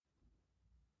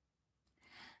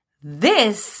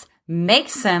This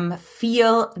makes him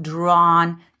feel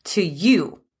drawn to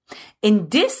you. In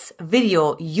this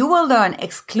video, you will learn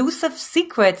exclusive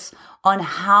secrets on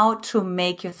how to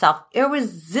make yourself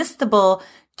irresistible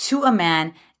to a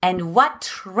man and what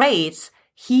traits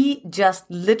he just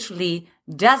literally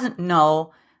doesn't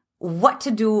know what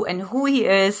to do and who he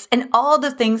is and all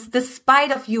the things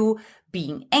despite of you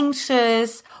being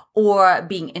anxious or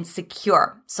being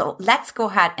insecure. So let's go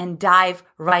ahead and dive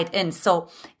right in. So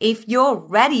if you're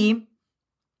ready,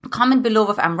 comment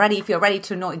below if I'm ready, if you're ready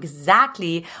to know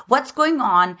exactly what's going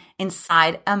on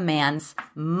inside a man's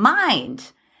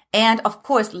mind. And of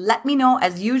course, let me know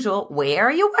as usual, where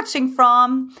are you watching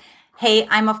from? Hey,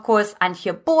 I'm of course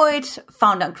Antje Boyd,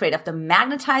 founder and creator of the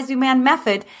Magnetize Your Man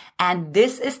Method. And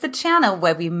this is the channel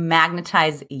where we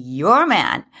magnetize your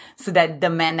man so that the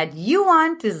man that you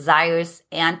want desires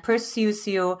and pursues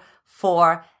you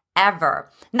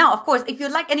forever. Now, of course, if you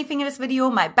like anything in this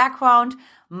video, my background,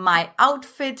 my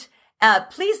outfit,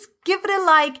 please give it a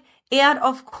like. And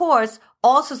of course,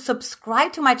 also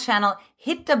subscribe to my channel,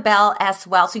 hit the bell as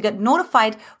well so you get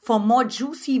notified for more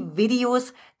juicy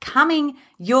videos coming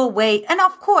your way. And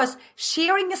of course,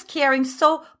 sharing is caring.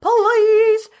 So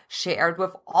please share it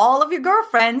with all of your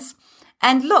girlfriends.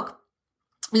 And look,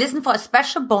 listen for a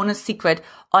special bonus secret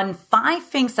on 5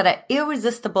 things that are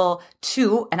irresistible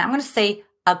to, and I'm going to say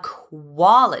a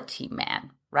quality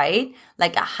man, right?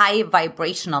 Like a high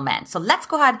vibrational man. So let's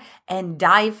go ahead and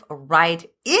dive right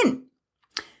in.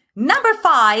 Number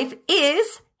 5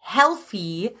 is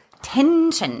healthy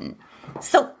tension.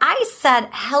 So I said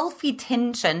healthy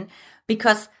tension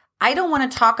because I don't want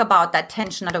to talk about that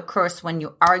tension that occurs when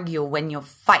you argue, when you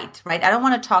fight, right? I don't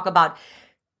want to talk about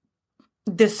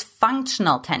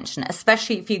dysfunctional tension,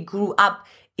 especially if you grew up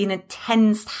in a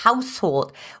tense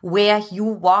household where you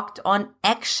walked on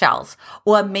eggshells,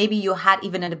 or maybe you had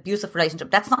even an abusive relationship.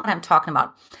 That's not what I'm talking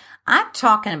about. I'm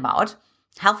talking about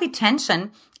healthy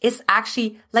tension is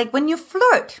actually like when you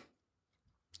flirt.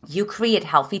 You create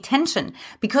healthy tension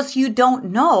because you don't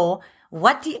know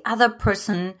what the other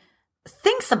person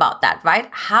thinks about that, right?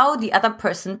 How the other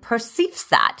person perceives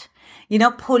that. You know,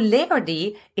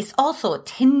 polarity is also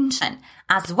tension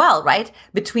as well, right?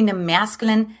 Between the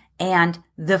masculine and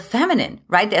the feminine,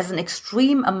 right? There's an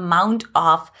extreme amount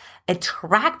of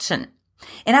attraction.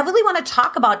 And I really want to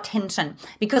talk about tension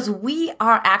because we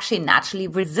are actually naturally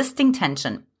resisting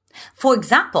tension. For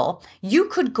example, you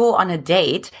could go on a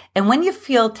date and when you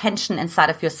feel tension inside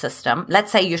of your system,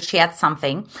 let's say you shared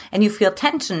something and you feel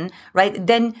tension, right?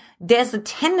 Then there's a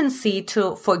tendency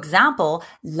to, for example,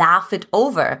 laugh it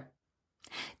over.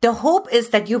 The hope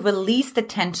is that you release the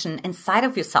tension inside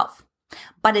of yourself.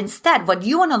 But instead, what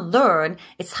you want to learn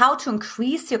is how to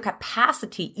increase your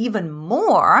capacity even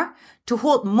more to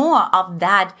hold more of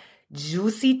that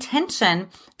juicy tension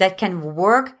that can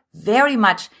work very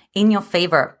much in your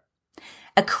favor.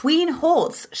 A queen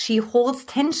she holds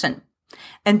tension.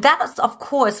 And that is, of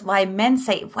course, why men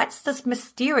say, what's this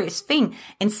mysterious thing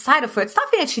inside of her? It's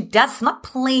nothing that she does, it's not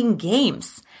playing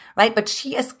games, right? But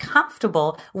she is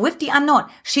comfortable with the unknown.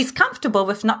 She's comfortable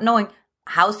with not knowing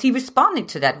how's he responding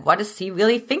to that. What is he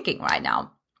really thinking right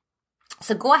now?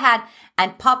 So go ahead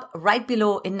and pop right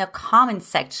below in the comment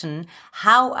section.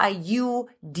 How are you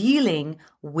dealing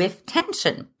with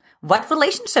tension? What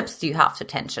relationships do you have to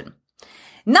tension?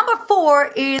 Number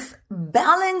 4 is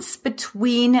balance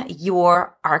between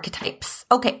your archetypes.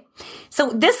 Okay,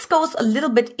 so this goes a little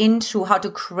bit into how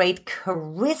to create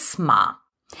charisma.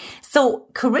 So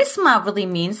charisma really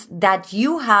means that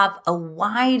you have a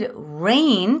wide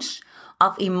range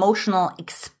of emotional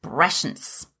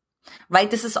expressions, right?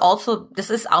 This is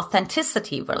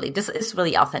authenticity, really. This is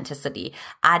really authenticity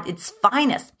at its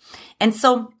finest. And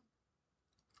so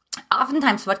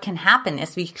oftentimes what can happen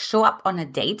is we show up on a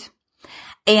date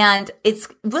and it's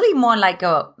really more like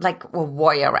a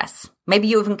warrioress. Maybe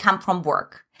you even come from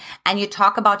work and you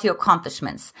talk about your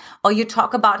accomplishments, or you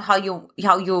talk about how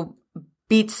you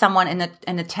beat someone in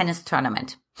a tennis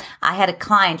tournament. I had a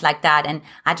client like that, and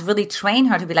I'd really train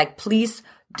her to be like, please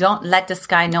don't let this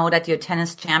guy know that you're a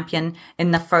tennis champion in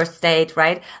the first date,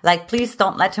 right? Like, please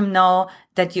don't let him know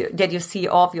that you're CEO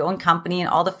of your own company and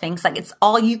all the things. Like, it's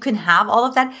all you can have, all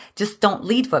of that. Just don't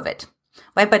lead with it.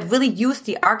 Right? But really use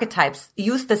the archetypes,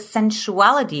 use the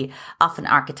sensuality of an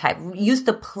archetype, use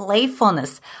the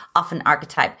playfulness of an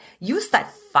archetype, use that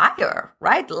fire,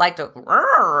 right? Like the,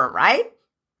 right?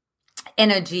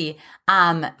 Energy,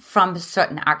 from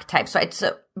certain archetypes, right?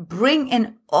 So bring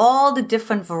in all the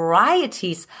different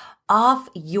varieties of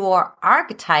your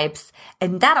archetypes.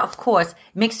 And that, of course,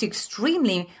 makes you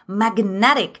extremely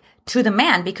magnetic to the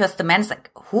man, because the man's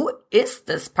like, who is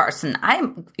this person?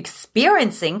 I'm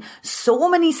experiencing so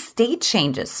many state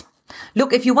changes.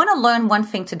 Look, if you want to learn one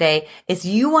thing today, is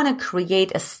you want to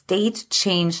create a state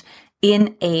change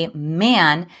in a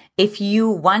man if you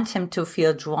want him to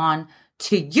feel drawn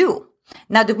to you.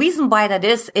 Now, the reason why that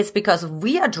is because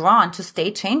we are drawn to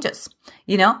state changes.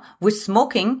 We're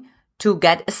smoking to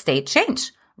get a state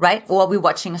change, right? Or we're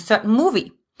watching a certain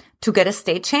movie to get a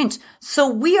state change. So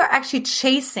we are actually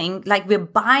chasing, like we're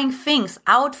buying things,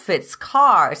 outfits,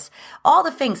 cars, all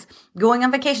the things, going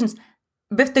on vacations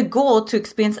with the goal to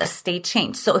experience a state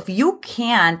change. So if you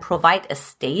can provide a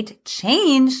state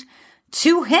change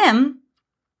to him,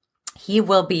 he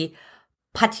will be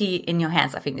putty in your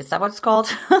hands. I think is that what it's called?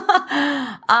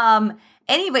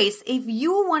 Anyways, if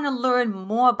you want to learn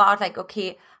more about like,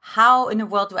 okay, how in the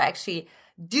world do I actually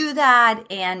do that?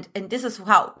 And this is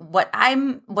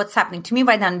what's happening to me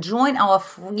right now. Join our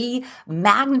free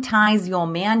Magnetize Your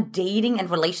Man Dating and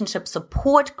Relationship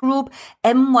Support Group.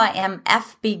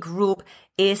 MYMFB group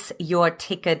is your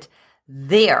ticket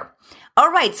there.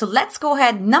 All right. So let's go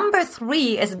ahead. Number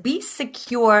 3 is be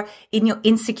secure in your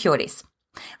insecurities.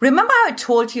 Remember how I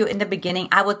told you in the beginning,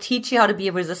 I will teach you how to be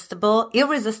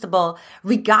irresistible,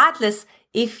 regardless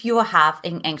if you have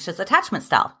an anxious attachment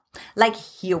style. Like,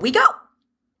 here we go.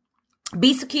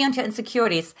 Be secure in your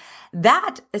insecurities.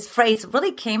 That phrase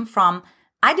really came from,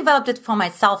 I developed it for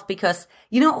myself because,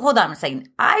 hold on a second.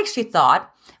 I actually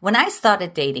thought when I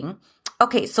started dating,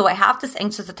 okay, so I have this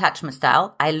anxious attachment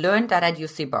style. I learned that at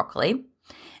UC Berkeley.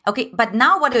 Okay, but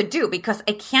now what do I do? Because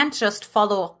I can't just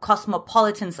follow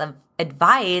Cosmopolitan's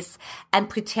advice and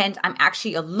pretend I'm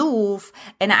actually aloof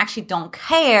and I actually don't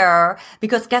care,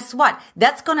 because guess what?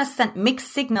 That's going to send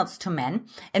mixed signals to men.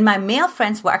 And my male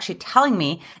friends were actually telling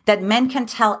me that men can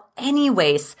tell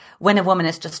anyways when a woman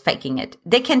is just faking it.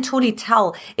 They can totally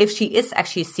tell if she is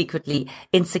actually secretly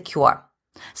insecure.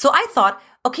 So I thought,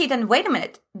 okay, then wait a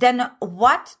minute. Then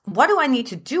what do I need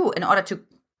to do in order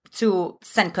to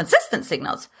send consistent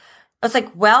signals? I was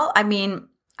like, well, I mean,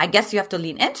 I guess you have to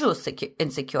lean into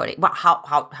insecurity. Well,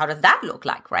 how does that look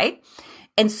like, right?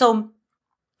 And so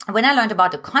when I learned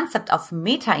about the concept of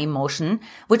meta emotion,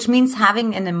 which means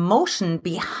having an emotion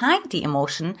behind the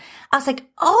emotion, I was like,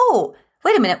 oh,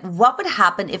 wait a minute. What would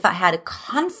happen if I had a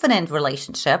confident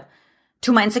relationship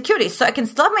to my insecurities? So I can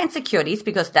still have my insecurities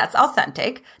because that's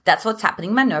authentic. That's what's happening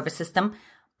in my nervous system,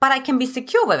 but I can be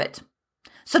secure with it.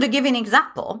 So to give you an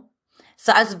example,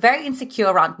 so I was very insecure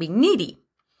around being needy.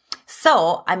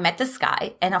 So I met this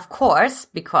guy, and of course,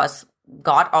 because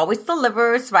God always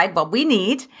delivers, right, what we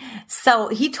need. So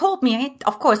he told me,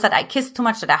 of course, that I kissed too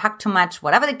much, that I hugged too much,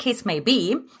 whatever the case may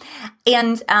be.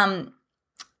 And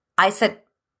I said,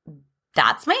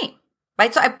 that's me,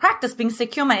 right? So I practiced being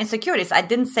secure in my insecurities. I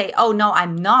didn't say, oh, no,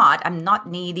 I'm not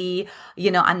needy,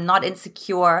 I'm not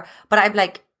insecure. But I'm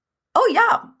like, oh,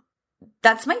 yeah,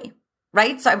 that's me,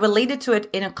 right? So I related to it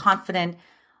in a confident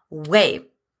way.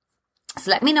 So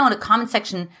let me know in the comment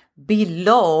section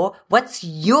below, what's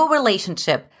your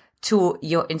relationship to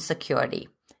your insecurity?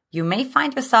 You may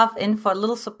find yourself in for a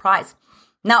little surprise.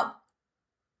 Now,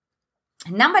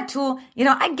 number 2,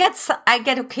 I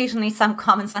get occasionally some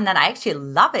comments on that. I actually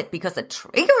love it because it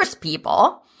triggers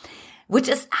people, which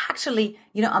is actually,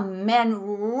 a man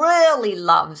really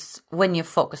loves when you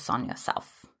focus on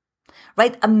yourself.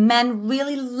 Right? A man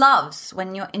really loves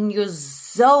when you're in your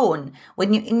zone,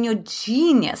 when you're in your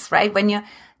genius, right? When you're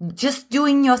just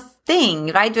doing your thing,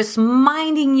 right? Just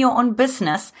minding your own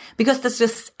business, because there's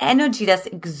this energy that's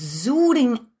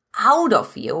exuding out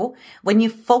of you when you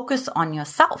focus on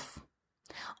yourself.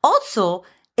 Also,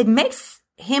 it makes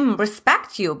him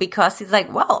respect you because he's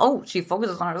like, well, she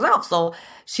focuses on herself. So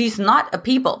she's not a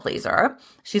people pleaser.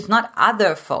 She's not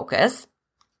other focused.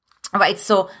 All right,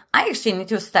 so I actually need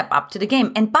to step up to the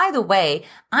game. And by the way,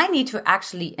 I need to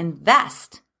actually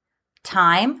invest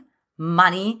time,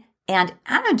 money, and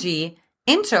energy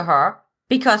into her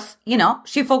because,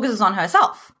 she focuses on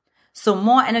herself. So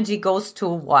more energy goes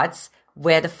towards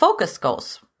where the focus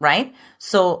goes, right?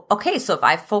 So, okay, so if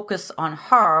I focus on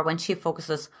her when she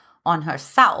focuses on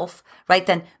herself, right,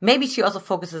 then maybe she also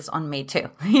focuses on me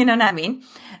too. You know what I mean?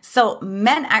 So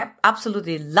men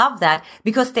absolutely love that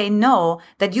because they know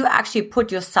that you actually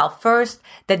put yourself first,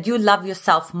 that you love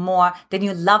yourself more, that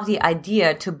you love the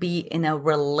idea to be in a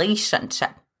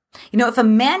relationship. If a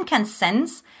man can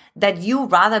sense that you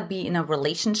rather be in a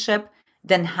relationship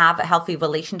than have a healthy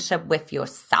relationship with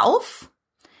yourself,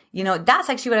 that's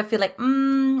actually what I feel like,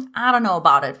 I don't know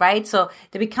about it, right? So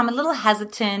they become a little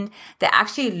hesitant. They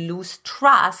actually lose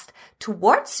trust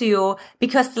towards you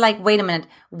because they're like, wait a minute,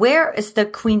 where is the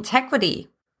queen-tequity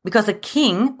Because a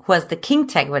king who has the king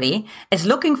integrity is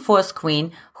looking for a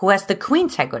queen who has the queen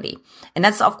integrity. And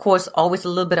that's, of course, always a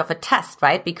little bit of a test,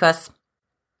 right? Because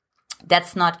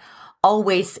that's not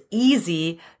always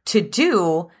easy to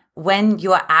do when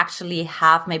you actually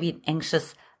have maybe an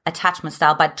anxious attachment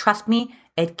style. But trust me,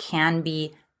 it can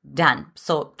be done.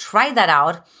 So try that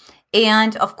out.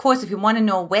 And of course, if you want to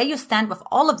know where you stand with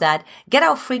all of that, get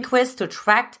our free quiz to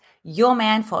attract your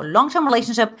man for a long-term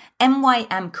relationship,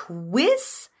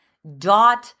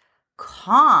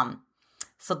 mymquiz.com.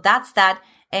 So that's that.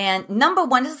 And number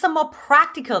one, this is a more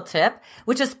practical tip,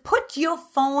 which is put your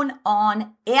phone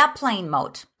on airplane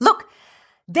mode. Look,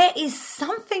 there is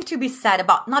something to be said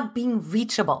about not being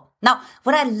reachable. Now,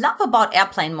 what I love about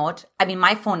airplane mode, I mean,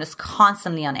 my phone is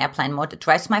constantly on airplane mode. It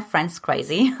drives my friends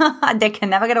crazy. They can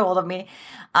never get a hold of me.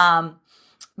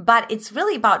 But it's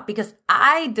really about, because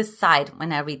I decide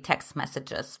when I read text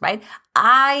messages, right?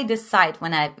 I decide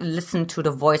when I listen to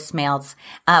the voicemails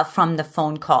from the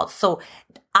phone calls. So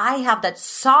I have that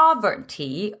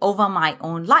sovereignty over my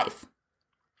own life.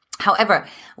 However,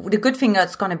 the good thing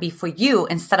that's going to be for you,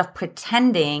 instead of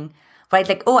pretending, right?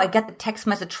 Like, oh, I get the text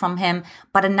message from him,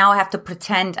 but now I have to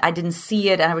pretend I didn't see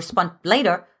it and I respond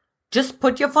later. Just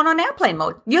put your phone on airplane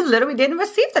mode. You literally didn't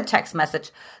receive the text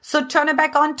message. So turn it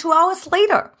back on 2 hours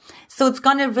later. So it's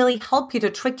going to really help you to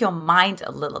trick your mind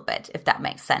a little bit, if that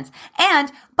makes sense.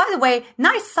 And by the way,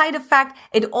 nice side effect,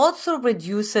 it also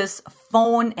reduces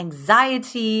phone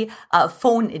anxiety,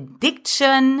 phone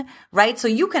addiction, right? So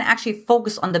you can actually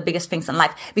focus on the biggest things in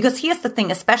life. Because here's the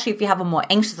thing, especially if you have a more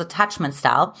anxious attachment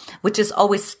style, which is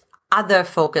always other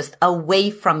focused, away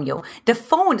from you. The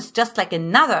phone is just like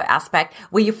another aspect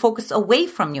where you focus away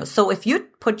from you. So if you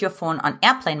put your phone on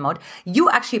airplane mode, you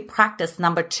actually practice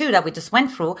number 2 that we just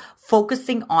went through,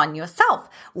 focusing on yourself.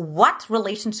 What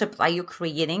relationships are you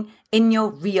creating in your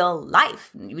real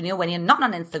life? You know, when you're not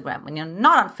on Instagram, when you're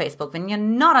not on Facebook, when you're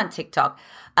not on TikTok,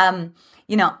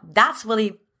 that's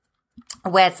really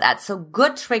where it's at. So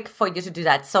good trick for you to do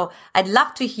that. So I'd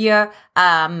love to hear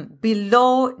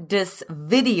below this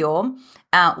video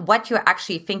what you're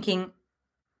actually thinking,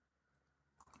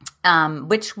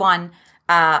 which one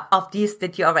of these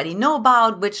that you already know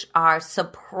about, which are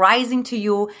surprising to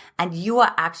you and you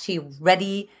are actually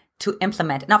ready to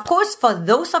implement. And of course, for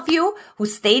those of you who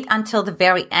stayed until the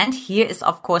very end, here is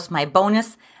of course my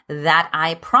bonus that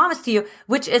I promised you,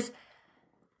 which is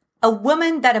a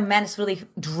woman that a man is really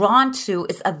drawn to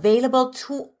is available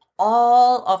to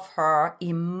all of her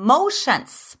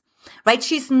emotions, right?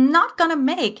 She's not going to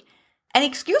make any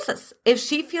excuses. If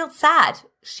she feels sad,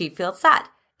 she feels sad.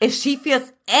 If she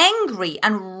feels angry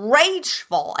and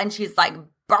rageful and she's like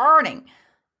burning,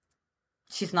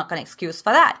 she's not going to excuse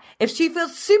for that. If she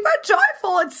feels super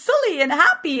joyful and silly and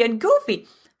happy and goofy,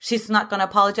 she's not going to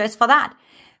apologize for that.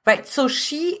 Right. So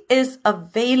she is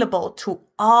available to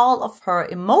all of her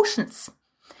emotions.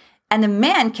 And a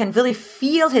man can really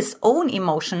feel his own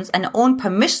emotions and own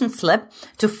permission slip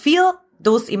to feel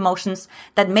those emotions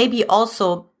that may be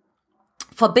also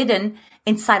forbidden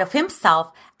inside of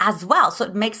himself as well. So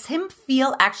it makes him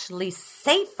feel actually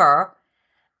safer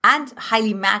and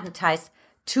highly magnetized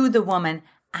to the woman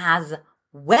as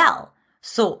well.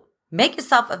 So make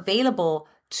yourself available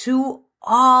to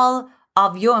all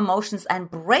of your emotions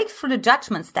and break through the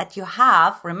judgments that you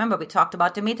have. Remember, we talked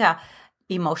about the meta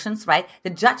emotions, right? The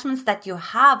judgments that you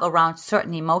have around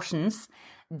certain emotions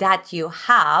that you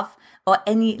have, or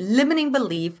any limiting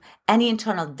belief, any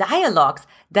internal dialogues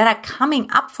that are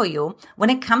coming up for you when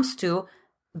it comes to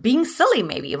being silly,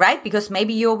 maybe, right? Because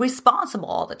maybe you're responsible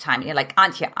all the time. You're like,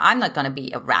 Antje, I'm not going to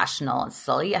be irrational and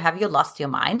silly. Have you lost your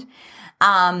mind?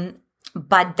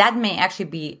 But that may actually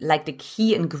be like the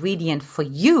key ingredient for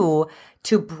you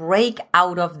to break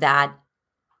out of that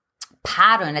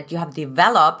pattern that you have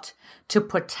developed to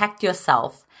protect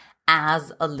yourself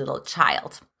as a little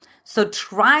child. So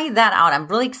try that out. I'm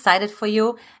really excited for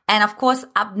you. And of course,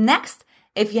 up next,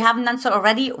 if you haven't done so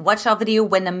already, watch our video.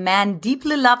 When a man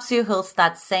deeply loves you, he'll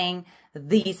start saying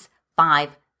these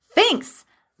 5 things.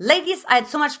 Ladies, I had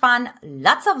so much fun.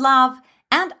 Lots of love.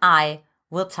 And I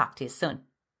will talk to you soon.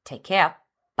 Take care.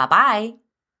 Bye-bye.